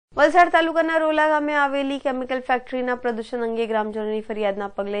વલસાડ તાલુકાના રોલા ગામે આવેલી કેમિકલ ફેક્ટરીના પ્રદૂષણ અંગે ગ્રામજનોની ફરિયાદના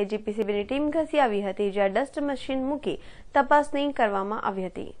પગલે જીપીસીબીની ટીમ ખસી આવી હતી, જ્યાં ડસ્ટ મશીન મૂકી તપાસણી કરવામાં આવી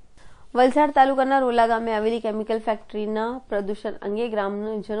હતી। વલસાડ તાલુકાના રોલા ગામે આવેલી કેમિકલ ફેક્ટરીના પ્રદૂષણ અંગે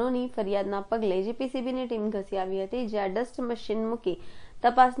ગ્રામજનોની ફરિયાદના પગલે જીપીસીબીની ટીમ ખસી આવી હતી, જ્યાં ડસ્ટ મશીન મૂકી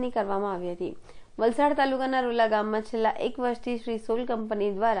તપાસણી કરવામાં આવી હતી। વલસાડ તાલુકાના રોલા ગામમાં છેલ્લા 1 વર્ષથી શ્રી સોલ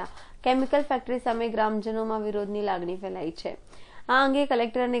કંપની દ્વારા કેમિકલ ફેક્ટરી સામે ગ્રામજનોમાં વિરોધની લાગણી ફેલાઈ છે। આ અંગે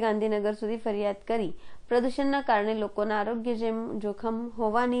કલેક્ટર અને ગાંધીનગર સુધી ફરિયાદ કરી પ્રદૂષણના કારણે લોકોના આરોગ્ય જોખમ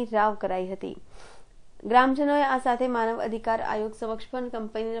હોવાની રાવ કરાઈ હતી। ગ્રામજનોએ આ સાથે માનવ અધિકાર આયોગ સમક્ષ પણ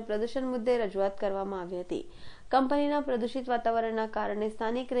કંપનીના પ્રદૂષણ મુદ્દે રજૂઆત કરવામાં આવી હતી। કંપનીના પ્રદૂષિત વાતાવરણના કારણે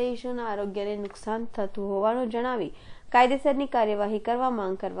સ્થાનિક રહીશોના આરોગ્યને નુકસાન થતું હોવાનું જણાવી કાયદેસરની કાર્યવાહી કરવા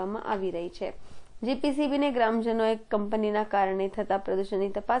માંગ કરવામાં આવી રહી છે। જીપીસીબીને ગ્રામજનોએ કંપનીના કારણે થતા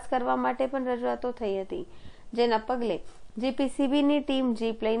પ્રદૂષણની તપાસ કરવા માટે પણ રજૂઆતો થઈ હતી, જેના પગલે જીપીસીબીની ટીમ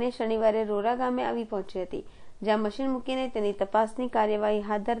જીપ લઈને શનિવારે રોરા ગામે આવી પહોંચી હતી, જ્યાં મશીન મૂકીને તેની તપાસની કાર્યવાહી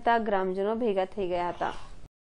હાથ ધરતા ગ્રામજનો ભેગા થઈ ગયા હતા।